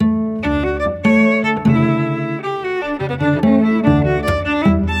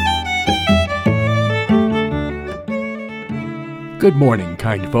Good morning,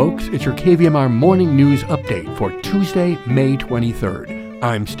 kind folks. It's your KVMR Morning News Update for Tuesday, May 23rd.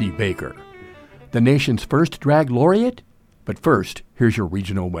 I'm Steve Baker. The nation's first drag laureate? But first, here's your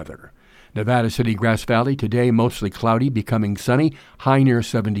regional weather. Nevada City, Grass Valley, today mostly cloudy, becoming sunny, high near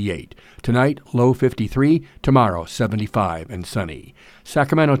 78. Tonight, low 53, tomorrow 75 and sunny.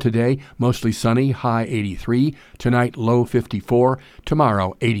 Sacramento today, mostly sunny, high 83. Tonight, low 54,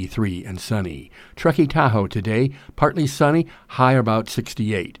 tomorrow 83 and sunny. Truckee, Tahoe today, partly sunny, high about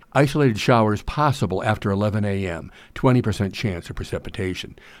 68. Isolated showers possible after 11 a.m., 20% chance of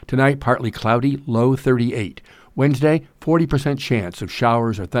precipitation. Tonight, partly cloudy, low 38. Wednesday, 40% chance of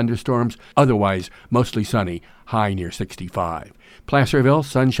showers or thunderstorms, otherwise mostly sunny, high near 65. Placerville,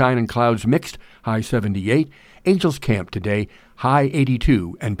 sunshine and clouds mixed, high 78. Angels Camp today, high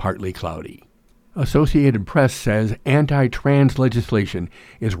 82 and partly cloudy. Associated Press says anti-trans legislation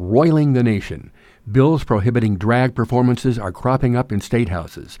is roiling the nation. Bills prohibiting drag performances are cropping up in state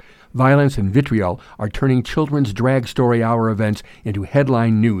houses. Violence and vitriol are turning children's drag story hour events into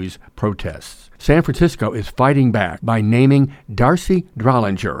headline news protests. San Francisco is fighting back by naming Darcy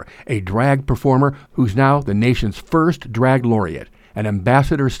Drollinger, a drag performer who's now the nation's first drag laureate, an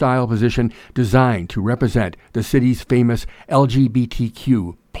ambassador-style position designed to represent the city's famous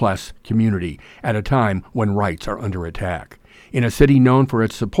LGBTQ plus community at a time when rights are under attack. In a city known for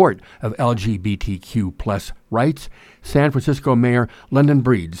its support of LGBTQ plus rights, San Francisco Mayor London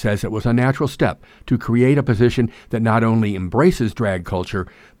Breed says it was a natural step to create a position that not only embraces drag culture,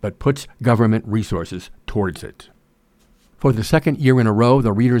 but puts government resources towards it. For the second year in a row,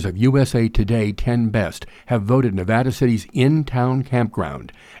 the readers of USA Today 10 Best have voted Nevada City's In-Town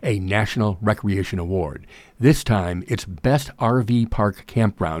Campground a National Recreation Award. This time, it's Best RV Park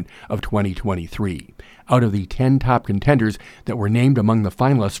Campground of 2023. Out of the 10 top contenders that were named among the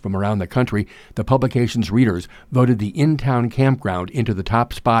finalists from around the country, the publication's readers voted the In-Town Campground into the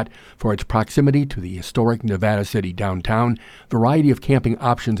top spot for its proximity to the historic Nevada City downtown, variety of camping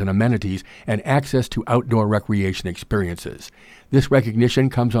options and amenities, and access to outdoor recreation experiences. This recognition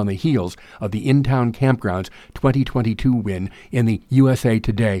comes on the heels of the In-Town Campground's 2022 win in the USA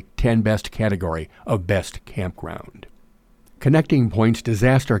Today 10 Best category of Best Campground. Connecting Point's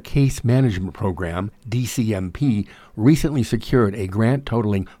Disaster Case Management Program, DCMP, recently secured a grant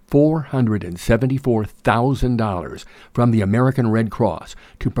totaling $474,000 from the American Red Cross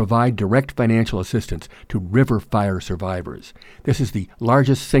to provide direct financial assistance to river fire survivors. This is the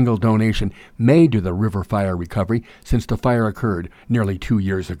largest single donation made to the river fire recovery since the fire occurred nearly 2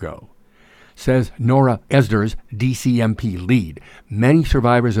 years ago. Says Nora Esders, DCMP lead. Many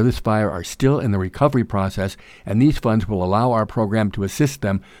survivors of this fire are still in the recovery process, and these funds will allow our program to assist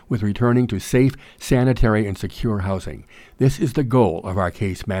them with returning to safe, sanitary, and secure housing. This is the goal of our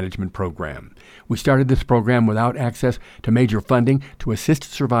case management program. We started this program without access to major funding to assist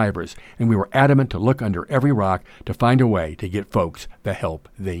survivors, and we were adamant to look under every rock to find a way to get folks the help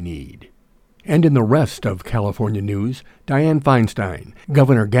they need. And in the rest of California news, Dianne Feinstein,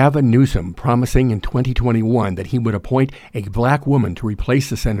 Governor Gavin Newsom promising in 2021 that he would appoint a black woman to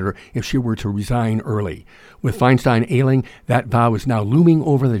replace the senator if she were to resign early. With Feinstein ailing, that vow is now looming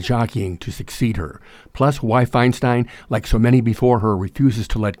over the jockeying to succeed her. Plus, why Feinstein, like so many before her, refuses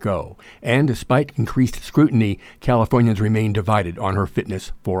to let go. And despite increased scrutiny, Californians remain divided on her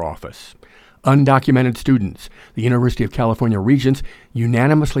fitness for office. Undocumented students. The University of California Regents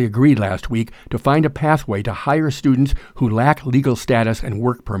unanimously agreed last week to find a pathway to hire students who lack legal status and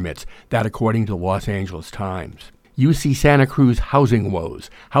work permits, that according to the Los Angeles Times. UC Santa Cruz housing woes.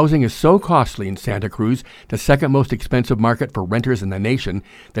 Housing is so costly in Santa Cruz, the second most expensive market for renters in the nation,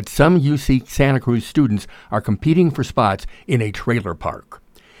 that some UC Santa Cruz students are competing for spots in a trailer park.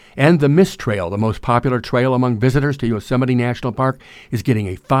 And the Mist Trail, the most popular trail among visitors to Yosemite National Park, is getting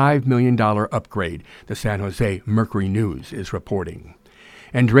a $5 million upgrade, the San Jose Mercury News is reporting.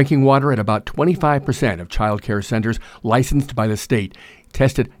 And drinking water at about 25% of child care centers licensed by the state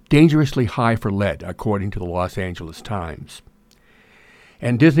tested dangerously high for lead, according to the Los Angeles Times.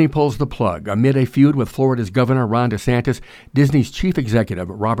 And Disney pulls the plug. Amid a feud with Florida's Governor Ron DeSantis, Disney's chief executive,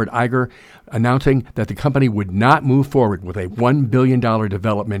 Robert Iger, announcing that the company would not move forward with a $1 billion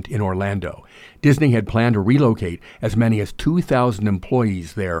development in Orlando. Disney had planned to relocate as many as 2,000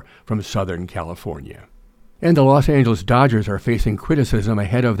 employees there from Southern California. And the Los Angeles Dodgers are facing criticism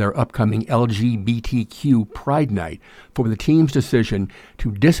ahead of their upcoming LGBTQ Pride Night for the team's decision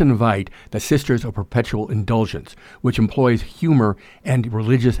to disinvite the Sisters of Perpetual Indulgence, which employs humor and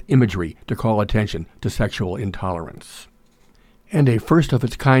religious imagery to call attention to sexual intolerance. And a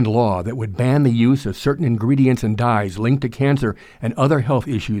first-of-its-kind law that would ban the use of certain ingredients and dyes linked to cancer and other health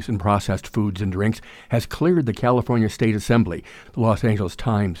issues in processed foods and drinks has cleared the California State Assembly, the Los Angeles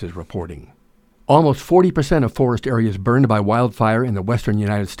Times is reporting. Almost 40% of forest areas burned by wildfire in the western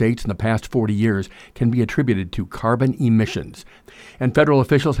United States in the past 40 years can be attributed to carbon emissions. And federal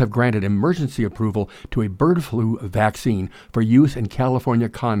officials have granted emergency approval to a bird flu vaccine for use in California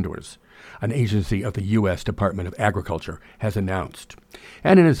condors, an agency of the U.S. Department of Agriculture has announced.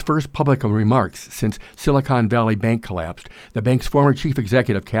 And in his first public remarks since Silicon Valley Bank collapsed, the bank's former chief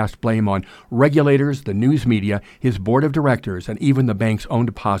executive cast blame on regulators, the news media, his board of directors, and even the bank's own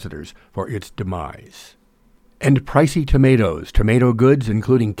depositors for its demise. And pricey tomatoes, tomato goods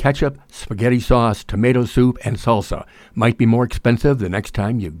including ketchup, spaghetti sauce, tomato soup, and salsa might be more expensive the next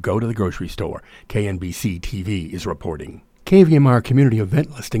time you go to the grocery store, KNBC-TV is reporting. KVMR community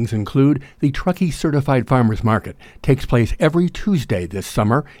event listings include the Truckee Certified Farmers Market. Takes place every Tuesday this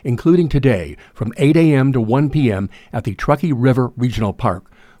summer, including today, from 8 a.m. to 1 p.m. at the Truckee River Regional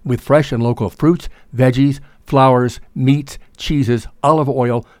Park, with fresh and local fruits, veggies, flowers, meats, cheeses, olive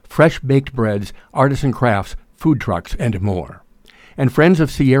oil, fresh baked breads, artisan crafts, food trucks, and more. And Friends of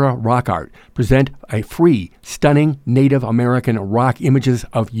Sierra Rock Art present a free, stunning Native American rock images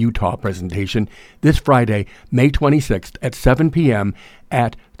of Utah presentation this Friday, May 26th at 7 p.m.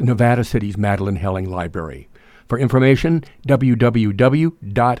 at Nevada City's Madeline Helling Library. For information,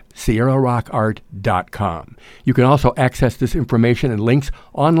 www.sierrarockart.com. You can also access this information and links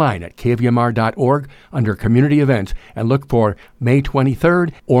online at kvmr.org under Community Events and look for May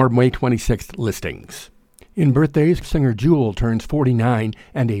 23rd or May 26th listings. In birthdays, singer Jewel turns 49,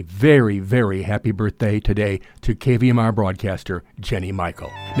 and a very, very happy birthday today to KVMR broadcaster Jenny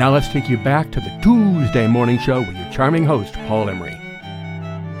Michael. Now let's take you back to the Tuesday morning show with your charming host, Paul Emery.